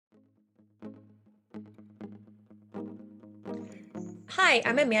Hi,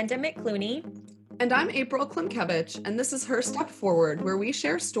 I'm Amanda McClooney. And I'm April Klimkevich, and this is Her Step Forward, where we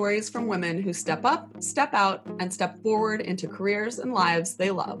share stories from women who step up, step out, and step forward into careers and lives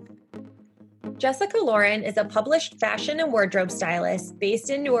they love. Jessica Lauren is a published fashion and wardrobe stylist based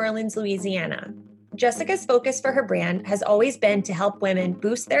in New Orleans, Louisiana. Jessica's focus for her brand has always been to help women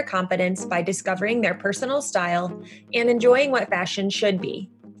boost their confidence by discovering their personal style and enjoying what fashion should be: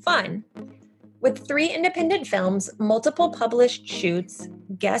 fun. With 3 independent films, multiple published shoots,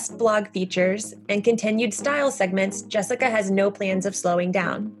 guest blog features, and continued style segments, Jessica has no plans of slowing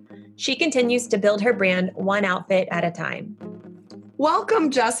down. She continues to build her brand one outfit at a time.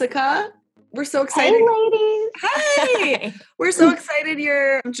 Welcome, Jessica. We're so excited. Hey, ladies. Hey! We're so excited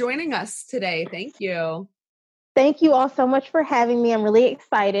you're joining us today. Thank you. Thank you all so much for having me. I'm really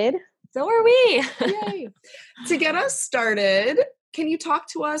excited. So are we. Yay. To get us started, can you talk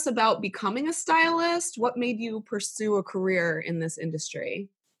to us about becoming a stylist? What made you pursue a career in this industry?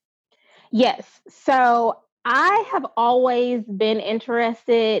 Yes. So I have always been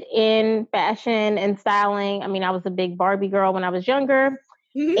interested in fashion and styling. I mean, I was a big Barbie girl when I was younger.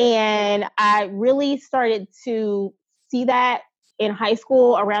 Mhm. And I really started to see that in high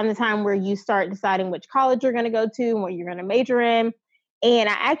school around the time where you start deciding which college you're going to go to and what you're going to major in. And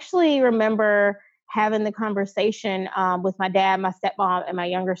I actually remember having the conversation with my dad, my stepmom, and my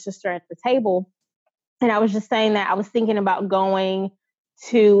younger sister at the table. And I was just saying that I was thinking about going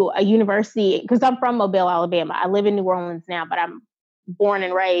to a university because I'm from Mobile, Alabama. I live in New Orleans now, but I'm born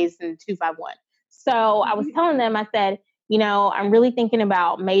and raised in 251. So I was telling them, I said, I'm really thinking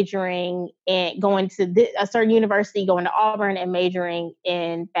about majoring in going to a certain university, going to Auburn and majoring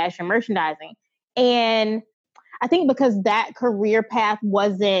in fashion merchandising. And I think because that career path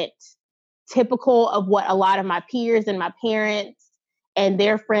wasn't typical of what a lot of my peers and my parents and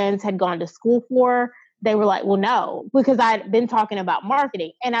their friends had gone to school for, they were like, well, no, because I'd been talking about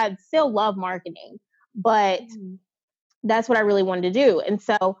marketing and I still love marketing, but that's what I really wanted to do. And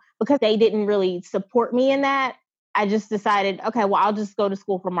so because they didn't really support me in that, I just decided, okay, well, I'll just go to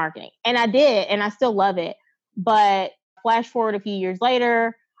school for marketing. And I did, and I still love it. But flash forward a few years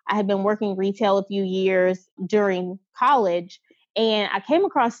later, I had been working retail a few years during college. And I came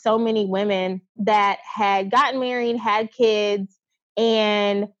across so many women that had gotten married, had kids,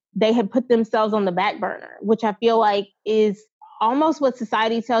 and they had put themselves on the back burner, which I feel like is almost what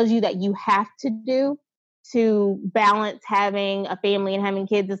society tells you that you have to do to balance having a family and having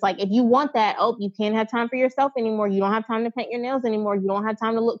kids. It's like, if you want that, you can't have time for yourself anymore. You don't have time to paint your nails anymore. You don't have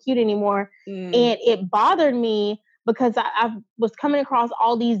time to look cute anymore. And it bothered me because I was coming across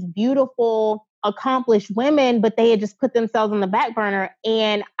all these beautiful, accomplished women, but they had just put themselves on the back burner.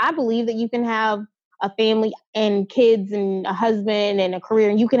 And I believe that you can have a family and kids and a husband and a career,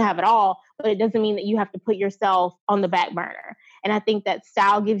 and you can have it all, but it doesn't mean that you have to put yourself on the back burner. And I think that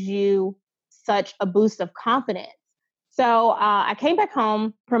style gives you such a boost of confidence. So I came back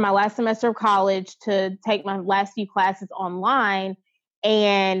home for my last semester of college to take my last few classes online.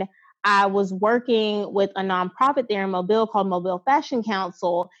 And I was working with a nonprofit there in Mobile called Mobile Fashion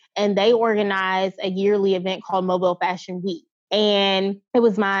Council. And they organized a yearly event called Mobile Fashion Week. And it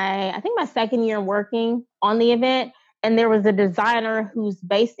was my second year working on the event. And there was a designer who's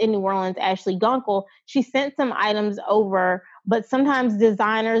based in New Orleans, Ashley Gunkel. She sent some items over, but sometimes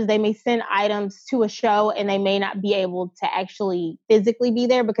designers, they may send items to a show and they may not be able to actually physically be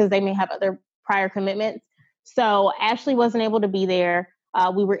there because they may have other prior commitments. So Ashley wasn't able to be there.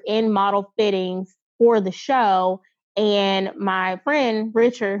 We were in model fittings for the show. And my friend,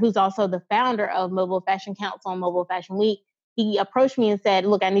 Richard, who's also the founder of Mobile Fashion Council and Mobile Fashion Week, he approached me and said,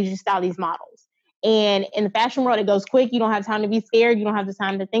 look, I need you to style these models. And in the fashion world, it goes quick. You don't have time to be scared. You don't have the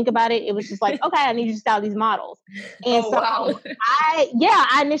time to think about it. It was just like, okay, I need you to style these models. And wow.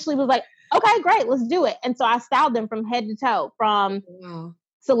 I initially was like, okay, great, let's do it. And so I styled them from head to toe, from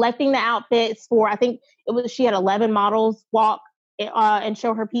selecting the outfits for, she had 11 models walk and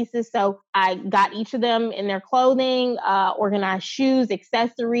show her pieces. So I got each of them in their clothing, organized shoes,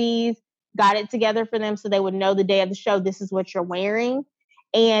 accessories, got it together for them so they would know the day of the show, this is what you're wearing.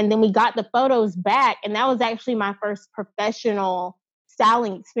 And then we got the photos back. And that was actually my first professional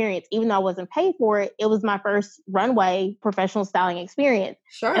styling experience. Even though I wasn't paid for it, it was my first runway professional styling experience.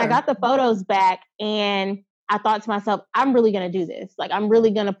 Sure. And I got the photos back and I thought to myself, I'm really going to do this. Like, I'm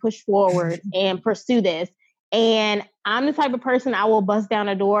really going to push forward and pursue this. And I'm the type of person, I will bust down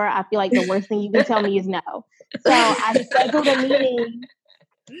a door. I feel like the worst thing you can tell me is no. So I scheduled a meeting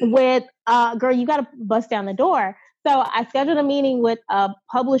with, girl, you got to bust down the door. So I scheduled a meeting with a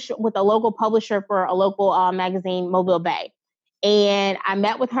local publisher for a local magazine, Mobile Bay. And I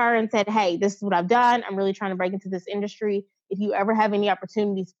met with her and said, hey, this is what I've done. I'm really trying to break into this industry. If you ever have any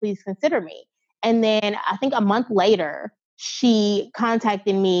opportunities, please consider me. And then I think a month later, she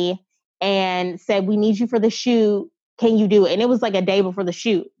contacted me and said, we need you for the shoot. Can you do it? And it was like a day before the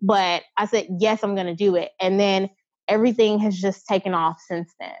shoot, but I said, yes, I'm going to do it. And then everything has just taken off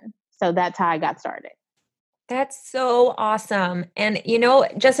since then. So that's how I got started. That's so awesome. And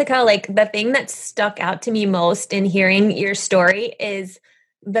Jessica, like the thing that stuck out to me most in hearing your story is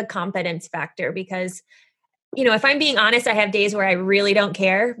the confidence factor, because if I'm being honest, I have days where I really don't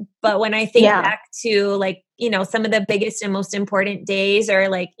care. But when I think back to some of the biggest and most important days, or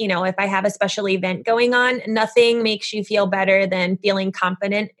if I have a special event going on, nothing makes you feel better than feeling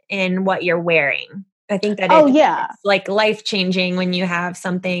confident in what you're wearing. I think that it's like life-changing when you have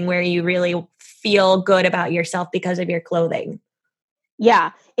something where you really feel good about yourself because of your clothing.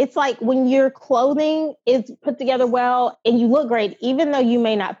 Yeah. It's like when your clothing is put together well and you look great, even though you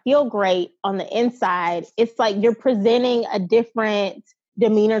may not feel great on the inside, it's like you're presenting a different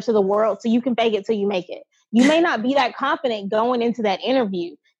demeanor to the world. So you can fake it till you make it. You may not be that confident going into that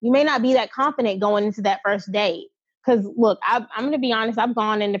interview. You may not be that confident going into that first date. Because look, I'm going to be honest, I've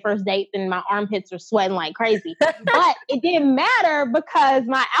gone into first dates and my armpits are sweating like crazy. But it didn't matter because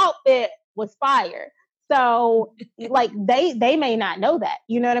my outfit was fire. So like they may not know that,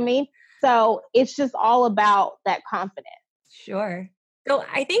 you know what I mean? So it's just all about that confidence. Sure. So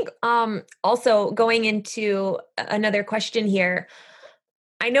I think also going into another question here,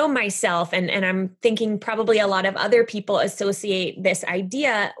 I know myself, and I'm thinking probably a lot of other people associate this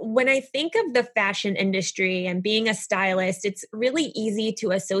idea. When I think of the fashion industry and being a stylist, it's really easy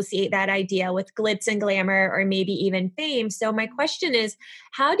to associate that idea with glitz and glamour, or maybe even fame. So my question is,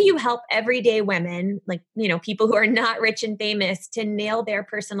 how do you help everyday women, like, people who are not rich and famous, to nail their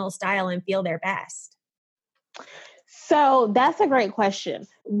personal style and feel their best? So that's a great question.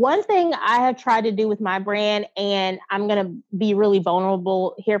 One thing I have tried to do with my brand, and I'm going to be really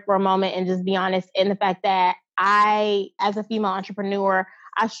vulnerable here for a moment and just be honest in the fact that I, as a female entrepreneur,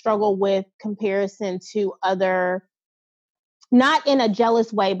 I struggle with comparison to other, not in a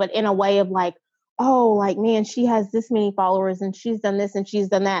jealous way, but in a way of like, oh, like, man, she has this many followers and she's done this and she's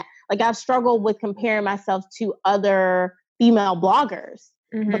done that. Like I've struggled with comparing myself to other female bloggers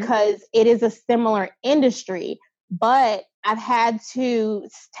because it is a similar industry. But I've had to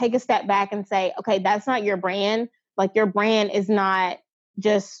take a step back and say, okay, that's not your brand. Like your brand is not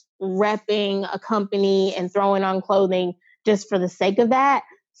just repping a company and throwing on clothing just for the sake of that.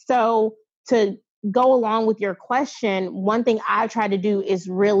 So to go along with your question, one thing I try to do is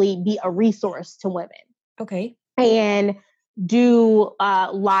really be a resource to women. Okay. And do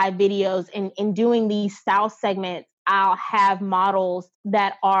live videos. And in doing these style segments, I'll have models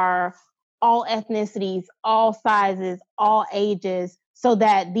that are all ethnicities, all sizes, all ages, so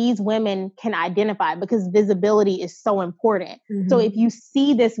that these women can identify, because visibility is so important. So if you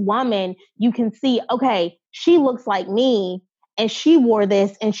see this woman, you can see, okay, she looks like me and she wore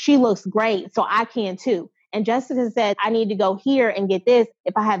this and she looks great, so I can too. And Jessica said, I need to go here and get this.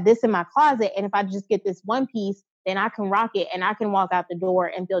 If I have this in my closet and if I just get this one piece, then I can rock it and I can walk out the door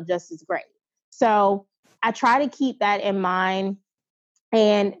and feel just as great. So I try to keep that in mind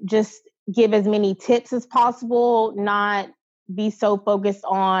and just give as many tips as possible, not be so focused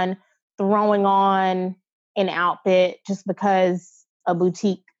on throwing on an outfit just because a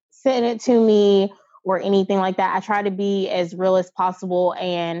boutique sent it to me or anything like that. I try to be as real as possible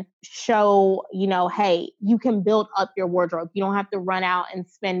and show, hey, you can build up your wardrobe. You don't have to run out and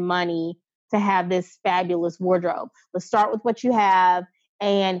spend money to have this fabulous wardrobe. Let's start with what you have.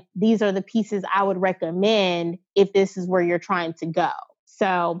 And these are the pieces I would recommend if this is where you're trying to go.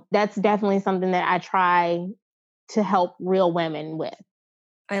 So that's definitely something that I try to help real women with.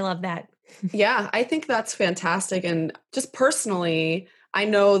 I love that. Yeah, I think that's fantastic. And just personally, I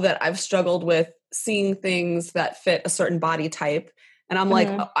know that I've struggled with seeing things that fit a certain body type. And I'm like,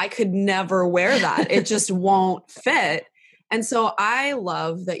 oh, I could never wear that. It just won't fit. And so I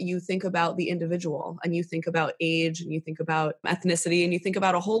love that you think about the individual and you think about age and you think about ethnicity and you think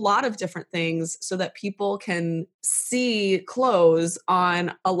about a whole lot of different things so that people can see clothes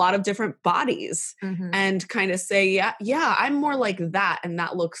on a lot of different bodies and kind of say, yeah, I'm more like that and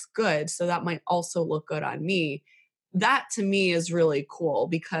that looks good. So that might also look good on me. That to me is really cool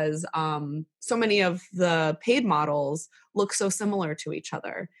because so many of the paid models look so similar to each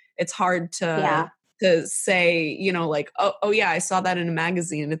other. It's hard to say, like, oh yeah, I saw that in a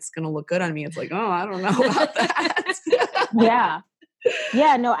magazine. It's going to look good on me. It's like, oh, I don't know about that.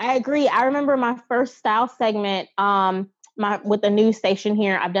 Yeah, no, I agree. I remember my first style segment, with the news station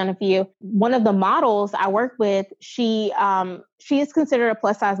here. I've done a few. One of the models I work with, she is considered a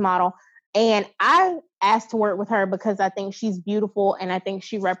plus size model. And I asked to work with her because I think she's beautiful and I think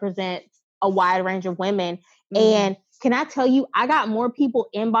she represents a wide range of women. And can I tell you, I got more people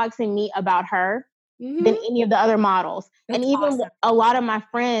inboxing me about her than any of the other models. That's and even awesome. a lot of my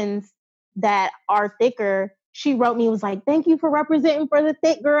friends that are thicker, she wrote me, was like, thank you for representing for the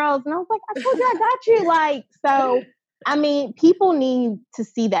thick girls. And I was like, I told you I got you. Like, so, I mean, people need to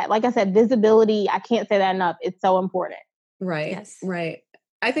see that. Like I said, visibility, I can't say that enough. It's so important. Right. Yes. Right.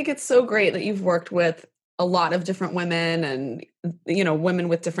 I think it's so great that you've worked with a lot of different women and, you know, women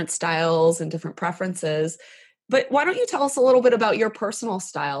with different styles and different preferences. But why don't you tell us a little bit about your personal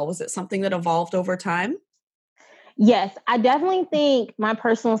style? Was it something that evolved over time? Yes, I definitely think my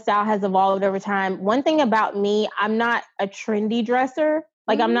personal style has evolved over time. One thing about me, I'm not a trendy dresser.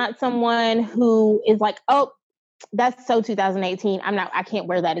 Like, I'm not someone who is like, oh, that's so 2018. I can't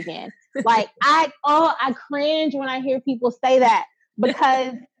wear that again. Like, I cringe when I hear people say that,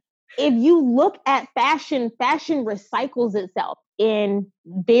 because if you look at fashion recycles itself in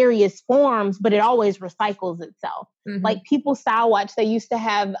various forms, but it always recycles itself. Like, People Style Watch, they used to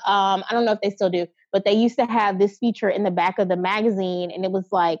have, I don't know if they still do, but they used to have this feature in the back of the magazine, and it was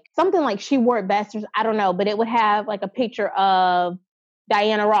like something like She Wore It Best, or I don't know, but it would have like a picture of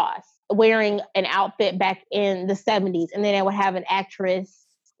Diana Ross wearing an outfit back in the 70s, and then it would have an actress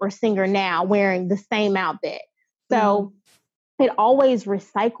or singer now wearing the same outfit. So it always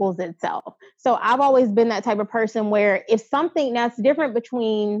recycles itself. So I've always been that type of person where if something, now it's different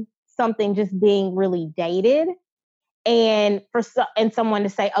between something just being really dated and and someone to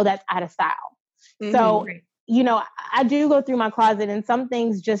say, oh, that's out of style. So, you know, I do go through my closet and some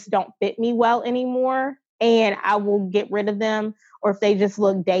things just don't fit me well anymore, and I will get rid of them. Or if they just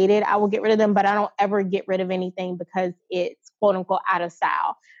look dated, I will get rid of them, but I don't ever get rid of anything because it's quote unquote out of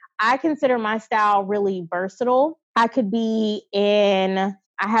style. I consider my style really versatile. I have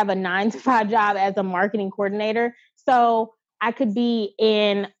a 9-to-5 job as a marketing coordinator. So I could be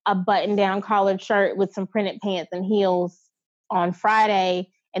in a button-down collared shirt with some printed pants and heels on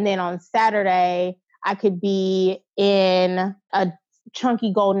Friday. And then on Saturday, I could be in a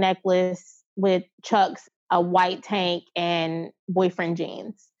chunky gold necklace with Chucks, a white tank, and boyfriend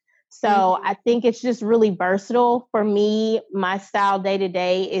jeans. So I think it's just really versatile. For me, my style day to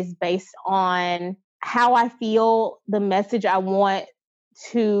day is based on how I feel, the message I want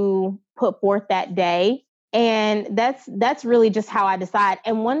to put forth that day. And that's really just how I decide.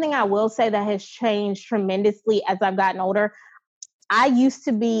 And one thing I will say that has changed tremendously as I've gotten older, I used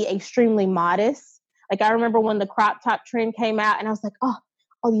to be extremely modest. Like, I remember when the crop top trend came out and I was like, oh,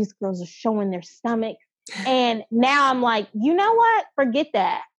 all these girls are showing their stomach. And now I'm like, you know what? Forget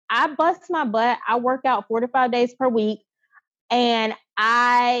that. I bust my butt. I work out 4 to 5 days per week. And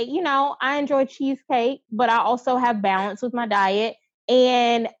I enjoy cheesecake, but I also have balance with my diet.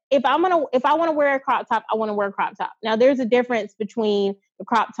 And if I want to wear a crop top, I want to wear a crop top. Now, there's a difference between the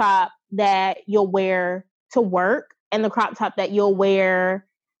crop top that you'll wear to work and the crop top that you'll wear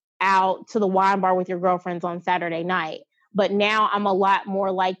out to the wine bar with your girlfriends on Saturday night. But now I'm a lot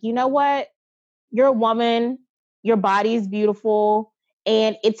more like, you know what? You're a woman, your body is beautiful,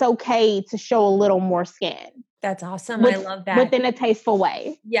 and it's okay to show a little more skin. That's awesome. I love that. Within a tasteful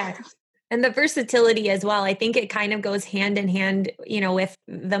way. Yes. And the versatility as well. I think it kind of goes hand in hand, you know, with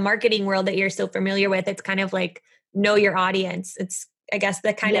the marketing world that you're so familiar with. It's kind of like know your audience. It's, I guess,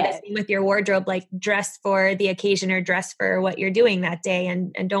 the kind of the same with your wardrobe, like dress for the occasion or dress for what you're doing that day.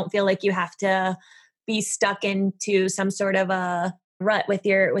 And don't feel like you have to be stuck into some sort of a rut with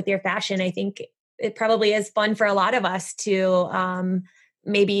your fashion. I think it probably is fun for a lot of us to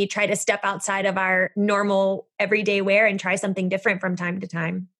maybe try to step outside of our normal everyday wear and try something different from time to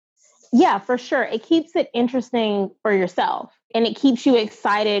time. Yeah, for sure. It keeps it interesting for yourself, and it keeps you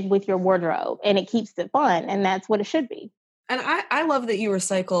excited with your wardrobe, and it keeps it fun. And that's what it should be. And I love that you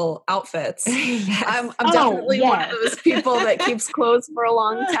recycle outfits. Yes. I'm definitely one of those people that keeps clothes for a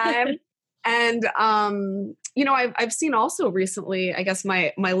long time. And, you know, I've seen also recently, I guess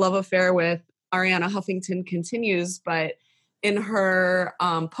my love affair with Arianna Huffington continues, but in her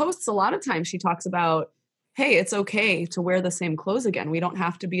posts, a lot of times she talks about, hey, it's okay to wear the same clothes again. We don't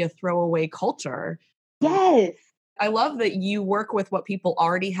have to be a throwaway culture. Yes. I love that you work with what people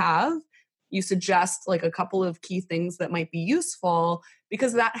already have. You suggest like a couple of key things that might be useful,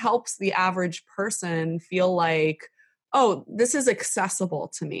 because that helps the average person feel like, oh, this is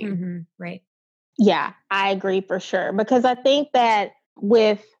accessible to me. Right. Yeah, I agree for sure. Because I think that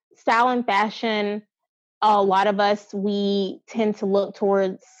with style and fashion, a lot of us, we tend to look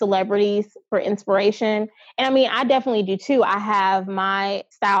towards celebrities for inspiration. And I mean, I definitely do too. I have my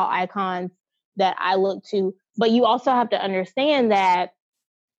style icons that I look to, but you also have to understand that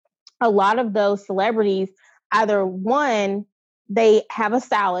a lot of those celebrities, either one, they have a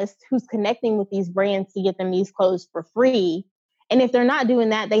stylist who's connecting with these brands to get them these clothes for free. And if they're not doing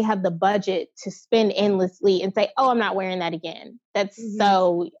that, they have the budget to spend endlessly and say, oh, I'm not wearing that again. That's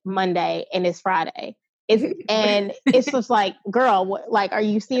so Monday and it's Friday. And it's just like, girl, like, are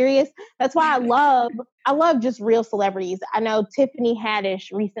you serious? That's why I love just real celebrities. I know Tiffany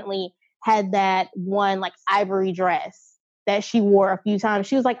Haddish recently had that one like ivory dress that she wore a few times.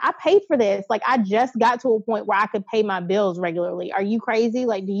 She was like, I paid for this. Like, I just got to a point where I could pay my bills regularly. Are you crazy?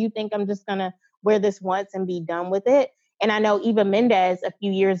 Like, do you think I'm just going to wear this once and be done with it? And I know Eva Mendes a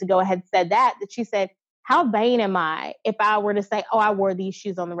few years ago had said that she said, how vain am I if I were to say, oh, I wore these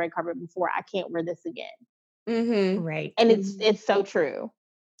shoes on the red carpet before, I can't wear this again. Mm-hmm. Right. And it's so true.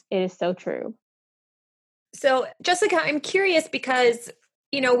 It is so true. So Jessica, I'm curious because,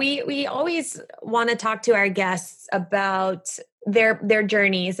 you know, we always want to talk to our guests about their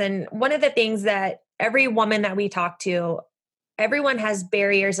journeys. And one of the things that every woman that we talk to, everyone has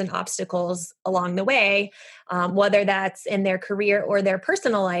barriers and obstacles along the way, whether that's in their career or their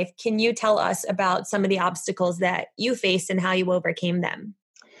personal life. Can you tell us about some of the obstacles that you faced and how you overcame them?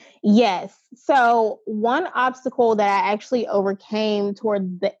 Yes. So one obstacle that I actually overcame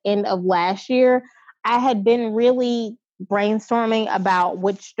toward the end of last year, I had been really brainstorming about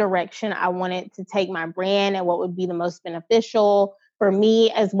which direction I wanted to take my brand and what would be the most beneficial for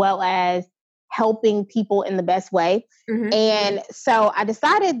me, as well as helping people in the best way. Mm-hmm. And so I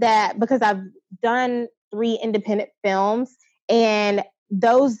decided that because I've done 3 independent films, and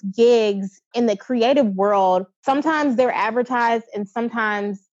those gigs in the creative world, sometimes they're advertised and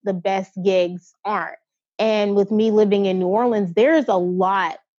sometimes the best gigs aren't. And with me living in New Orleans, there's a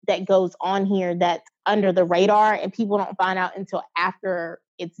lot that goes on here that's under the radar and people don't find out until after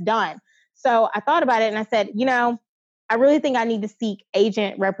it's done. So I thought about it and I said, you know, I really think I need to seek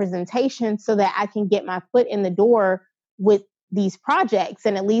agent representation so that I can get my foot in the door with these projects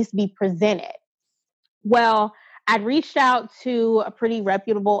and at least be presented. Well, I'd reached out to a pretty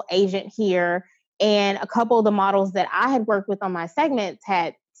reputable agent here, and a couple of the models that I had worked with on my segments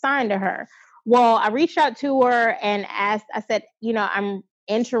had signed to her. Well, I reached out to her and asked, I said, you know, I'm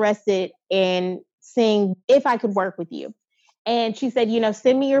interested in seeing if I could work with you. And she said, you know,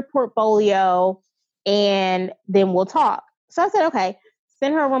 send me your portfolio and then we'll talk. So I said, okay,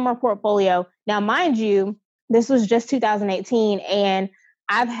 send her over my portfolio. Now, mind you, this was just 2018 and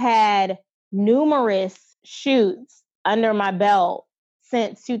I've had numerous shoots under my belt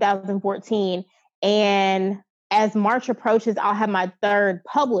since 2014. And as March approaches, I'll have my 3rd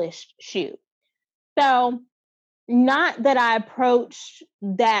published shoot. So not that I approached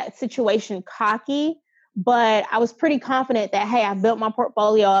that situation cocky, but I was pretty confident that, hey, I've built my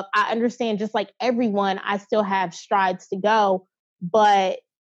portfolio up. I understand, just like everyone, I still have strides to go, but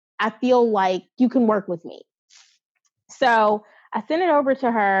I feel like you can work with me. So I sent it over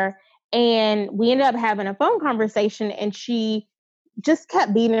to her and we ended up having a phone conversation, and she just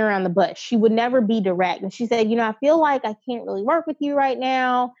kept beating around the bush. She would never be direct. And she said, you know, I feel like I can't really work with you right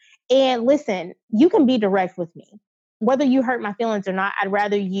now. And listen, you can be direct with me. Whether you hurt my feelings or not, I'd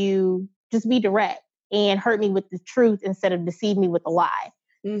rather you just be direct and hurt me with the truth instead of deceive me with a lie.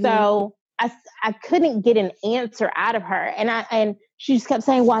 Mm-hmm. So I couldn't get an answer out of her. And she just kept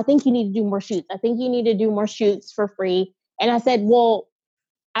saying, well, I think you need to do more shoots. I think you need to do more shoots for free. And I said, well,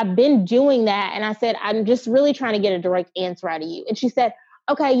 I've been doing that. And I said, I'm just really trying to get a direct answer out of you. And she said,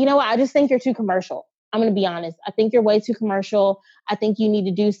 okay, you know what? I just think you're too commercial. I'm going to be honest. I think you're way too commercial. I think you need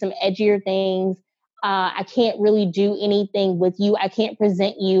to do some edgier things. I can't really do anything with you. I can't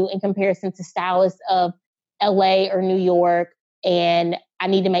present you in comparison to stylists of LA or New York. And I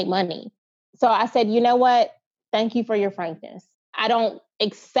need to make money. So I said, you know what? Thank you for your frankness. I don't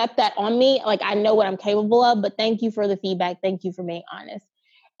accept that on me. Like, I know what I'm capable of, but thank you for the feedback. Thank you for being honest.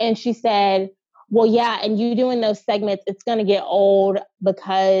 And she said, well, yeah, and you doing those segments, it's going to get old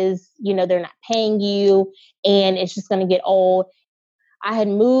because, you know, they're not paying you and it's just going to get old. I had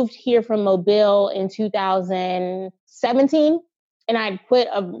moved here from Mobile in 2017 and I quit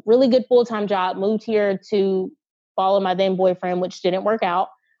a really good full-time job, moved here to follow my then boyfriend, which didn't work out.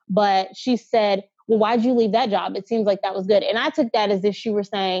 But she said, well, why'd you leave that job? It seems like that was good. And I took that as if she were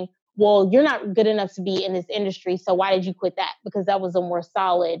saying, well, you're not good enough to be in this industry, so why did you quit that? Because that was a more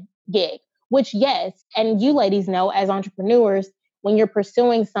solid gig, which, yes, and you ladies know as entrepreneurs, when you're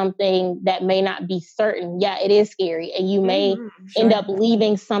pursuing something that may not be certain, yeah, it is scary. And you may end up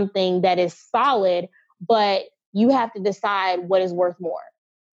leaving something that is solid, but you have to decide what is worth more.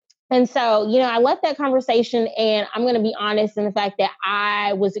 And so, you know, I left that conversation and I'm going to be honest in the fact that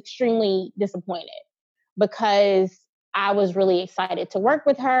I was extremely disappointed because I was really excited to work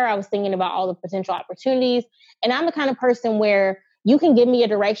with her. I was thinking about all the potential opportunities. And I'm the kind of person where you can give me a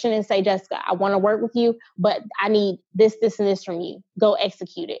direction and say, Jessica, I want to work with you, but I need this, this, and this from you. Go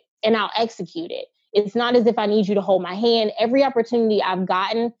execute it. And I'll execute it. It's not as if I need you to hold my hand. Every opportunity I've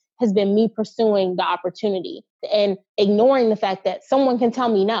gotten has been me pursuing the opportunity and ignoring the fact that someone can tell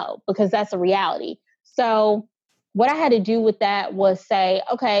me no, because that's a reality. So what I had to do with that was say,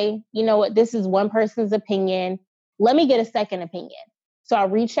 okay, you know what? This is one person's opinion. Let me get a second opinion. So I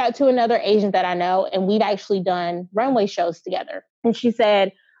reached out to another agent that I know, and we've actually done runway shows together. And she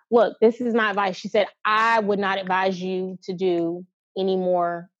said, look, this is my advice. She said, I would not advise you to do any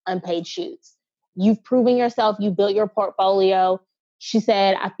more unpaid shoots. You've proven yourself. You built your portfolio. She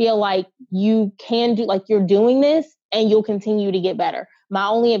said, I feel like you can do, like you're doing this and you'll continue to get better. My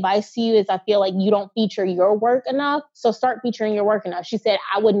only advice to you is I feel like you don't feature your work enough. So start featuring your work enough. She said,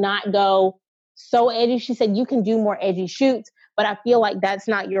 I would not go so edgy. She said, you can do more edgy shoots, but I feel like that's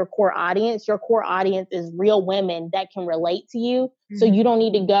not your core audience. Your core audience is real women that can relate to you. Mm-hmm. So you don't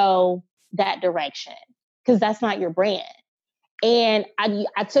need to go that direction because that's not your brand. And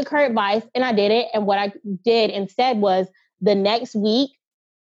I took her advice and I did it. And what I did instead was the next week,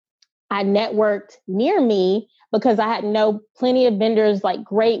 I networked near me because I had plenty of vendors, like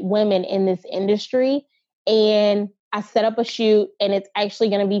great women in this industry. And I set up a shoot and it's actually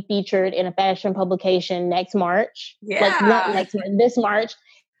going to be featured in a fashion publication next March. Yeah. This March.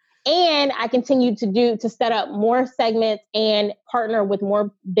 And I continue to set up more segments and partner with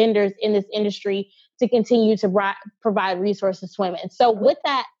more vendors in this industry to continue to provide resources to women. So with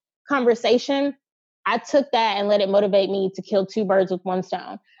that conversation, I took that and let it motivate me to kill two birds with one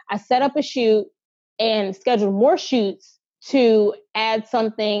stone. I set up a shoot and scheduled more shoots to add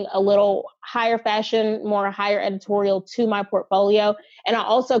something a little higher fashion, more higher editorial to my portfolio. And I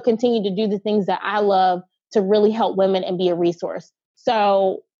also continue to do the things that I love to really help women and be a resource.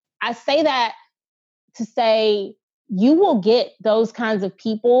 So I say that to say you will get those kinds of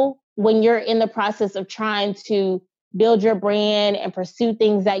people when you're in the process of trying to build your brand and pursue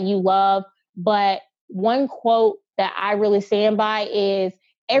things that you love. But one quote that I really stand by is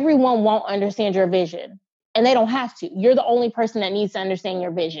everyone won't understand your vision, and they don't have to. You're the only person that needs to understand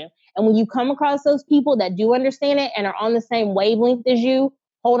your vision. And when you come across those people that do understand it and are on the same wavelength as you,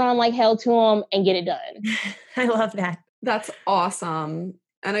 hold on like hell to them and get it done. I love that. That's awesome.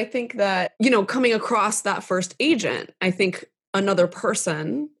 And I think that, coming across that first agent, I think another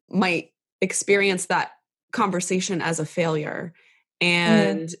person might experience that conversation as a failure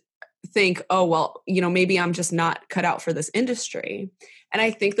and think, oh, well, maybe I'm just not cut out for this industry. And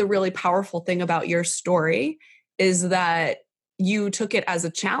I think the really powerful thing about your story is that you took it as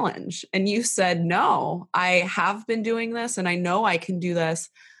a challenge and you said, no, I have been doing this and I know I can do this.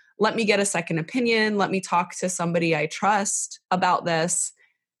 Let me get a second opinion. Let me talk to somebody I trust about this.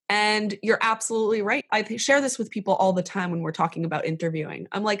 And you're absolutely right. I share this with people all the time when we're talking about interviewing.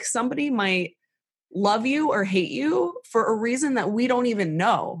 I'm like, somebody might love you or hate you for a reason that we don't even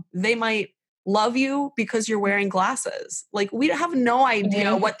know. They might love you because you're wearing glasses. Like, we have no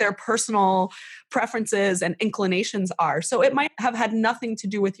idea what their personal preferences and inclinations are. So it might have had nothing to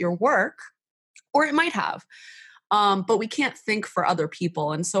do with your work, or it might have. But we can't think for other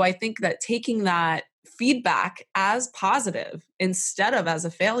people. And so I think that taking that feedback as positive instead of as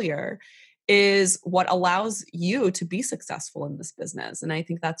a failure is what allows you to be successful in this business. And I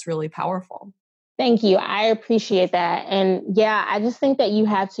think that's really powerful. Thank you. I appreciate that. And yeah, I just think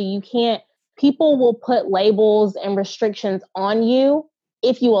that people will put labels and restrictions on you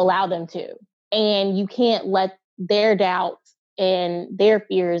if you allow them to. And you can't let their doubts and their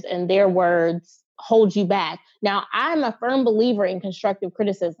fears and their words hold you back. Now, I'm a firm believer in constructive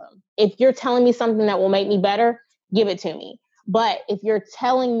criticism. If you're telling me something that will make me better, give it to me. But if you're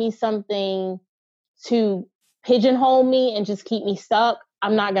telling me something to pigeonhole me and just keep me stuck,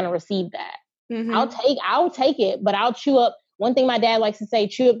 I'm not going to receive that. Mm-hmm. I'll take it, but I'll chew up. One thing my dad likes to say,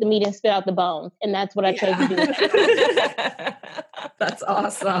 chew up the meat and spit out the bones. And that's what I chose to do. That's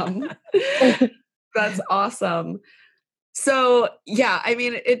awesome. That's awesome. So, yeah, I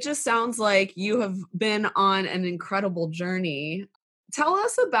mean, it just sounds like you have been on an incredible journey. Tell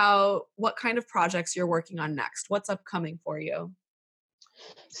us about what kind of projects you're working on next. What's upcoming for you?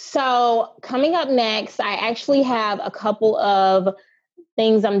 So, coming up next, I actually have a couple of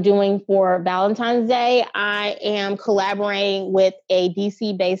things I'm doing for Valentine's Day. I am collaborating with a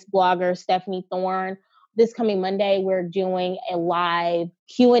DC-based blogger, Stephanie Thorne. This coming Monday, we're doing a live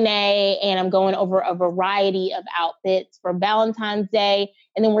Q&A, and I'm going over a variety of outfits for Valentine's Day.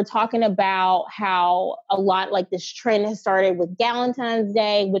 And then we're talking about how a lot like this trend has started with Galentine's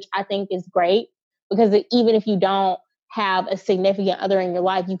Day, which I think is great because even if you don't have a significant other in your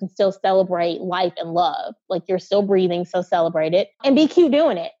life, you can still celebrate life and love. Like, you're still breathing, so celebrate it and be cute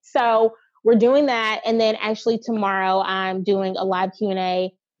doing it. So we're doing that. And then actually tomorrow I'm doing a live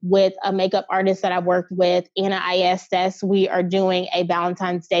Q&A with a makeup artist that I worked with, Anna Iestes. We are doing a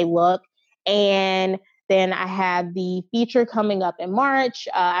Valentine's Day look. And then I have the feature coming up in March.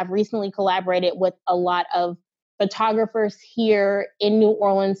 I've recently collaborated with a lot of photographers here in New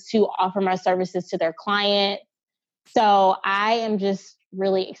Orleans to offer my services to their clients. So I am just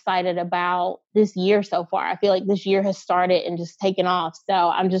really excited about this year so far. I feel like this year has started and just taken off. So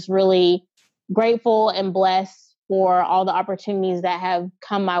I'm just really grateful and blessed for all the opportunities that have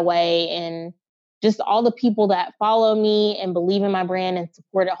come my way, and just all the people that follow me and believe in my brand and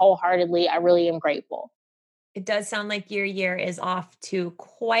support it wholeheartedly. I really am grateful. It does sound like your year is off to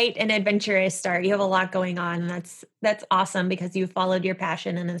quite an adventurous start. You have a lot going on. And that's awesome, because you followed your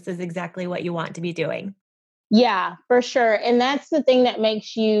passion and this is exactly what you want to be doing. Yeah, for sure. And that's the thing that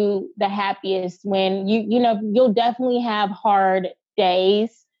makes you the happiest, when you'll definitely have hard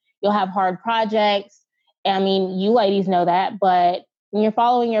days. You'll have hard projects. I mean, you ladies know that, but when you're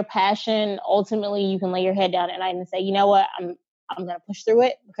following your passion, ultimately you can lay your head down at night and say, you know what, I'm going to push through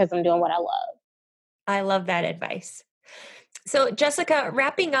it because I'm doing what I love. I love that advice. So, Jessica,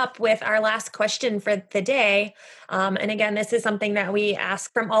 wrapping up with our last question for the day. And again, this is something that we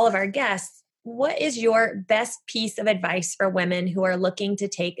ask from all of our guests. What is your best piece of advice for women who are looking to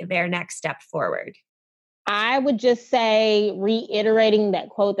take their next step forward? I would just say, reiterating that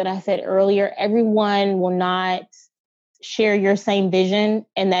quote that I said earlier, everyone will not share your same vision,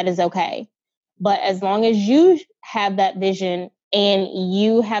 and that is okay. But as long as you have that vision and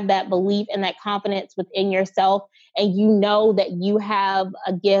you have that belief and that confidence within yourself, and you know that you have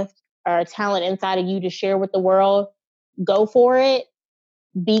a gift or a talent inside of you to share with the world, go for it.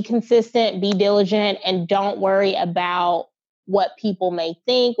 Be consistent, be diligent, and don't worry about what people may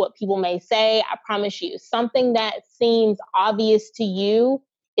think, what people may say. I promise you, something that seems obvious to you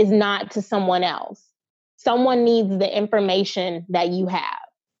is not to someone else. Someone needs the information that you have.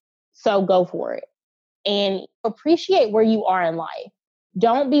 So go for it and appreciate where you are in life.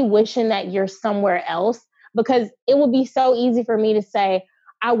 Don't be wishing that you're somewhere else, because it would be so easy for me to say,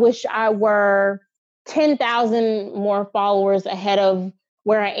 I wish I were 10,000 more followers ahead of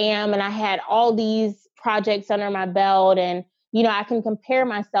where I am, and I had all these projects under my belt, and I can compare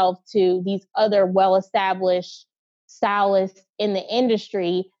myself to these other well-established stylists in the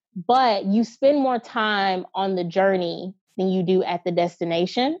industry, but you spend more time on the journey than you do at the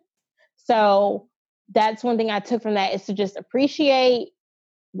destination. So that's one thing I took from that, is to just appreciate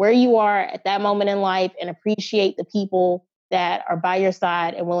where you are at that moment in life and appreciate the people that are by your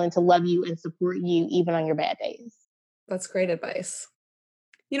side and willing to love you and support you even on your bad days. That's great advice.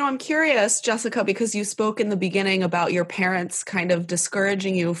 I'm curious, Jessica, because you spoke in the beginning about your parents kind of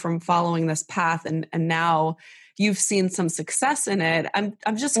discouraging you from following this path, and now you've seen some success in it. I'm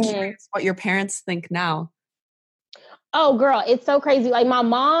just curious what your parents think now. Oh, girl, it's so crazy. Like, my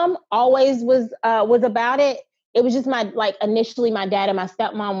mom always was about it. It was just initially my dad and my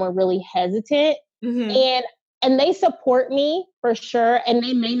stepmom were really hesitant, and they support me for sure. And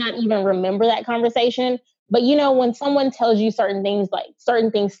they may not even remember that conversation. But when someone tells you certain things, like certain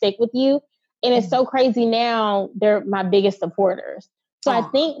things stick with you, and it's so crazy now, they're my biggest supporters. So I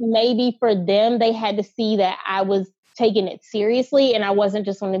think maybe for them, they had to see that I was taking it seriously, and I wasn't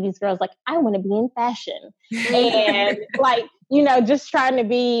just one of these girls like, I want to be in fashion and just trying to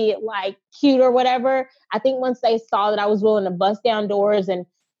be like cute or whatever. I think once they saw that I was willing to bust down doors and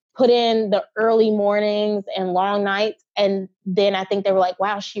put in the early mornings and long nights, and then I think they were like,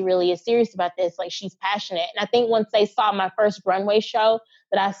 wow, she really is serious about this. Like, she's passionate. And I think once they saw my first runway show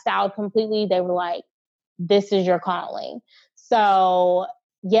that I styled completely, they were like, this is your calling. So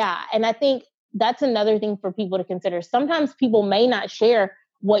yeah. And I think that's another thing for people to consider. Sometimes people may not share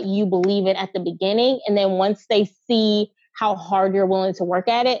what you believe in at the beginning. And then once they see how hard you're willing to work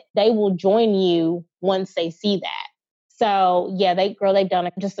at it, they will join you once they see that. So yeah, they've done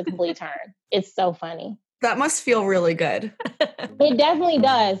just a complete turn. It's so funny. That must feel really good. It definitely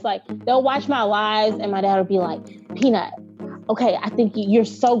does. Like, they'll watch my lives and my dad will be like, Peanut, okay, I think you're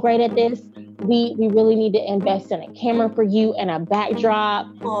so great at this. We really need to invest in a camera for you and a backdrop.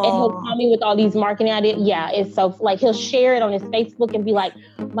 Aww. And he'll call me with all these marketing ideas. Yeah, it's so, like, he'll share it on his Facebook and be like,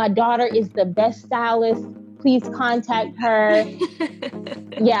 my daughter is the best stylist. Please contact her.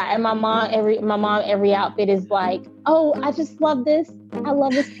 Yeah, and my mom every outfit is like, oh, I just love this. I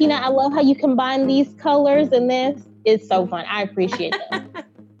love this, Peanut. I love how you combine these colors and this. It's so fun. I appreciate that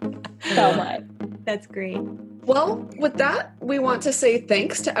so much. That's great. Well, with that, we want to say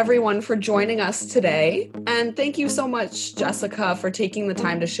thanks to everyone for joining us today. And thank you so much, Jessica, for taking the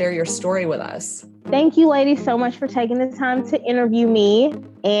time to share your story with us. Thank you, ladies, so much for taking the time to interview me.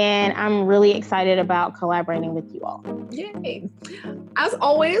 And I'm really excited about collaborating with you all. Yay. As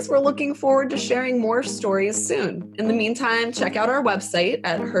always, we're looking forward to sharing more stories soon. In the meantime, check out our website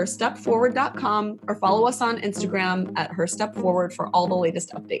at herstepforward.com or follow us on Instagram at herstepforward for all the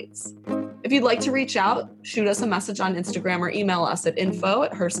latest updates. If you'd like to reach out, shoot us a message on Instagram or email us at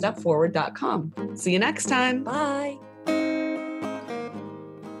info@herstepforward.com. See you next time. Bye.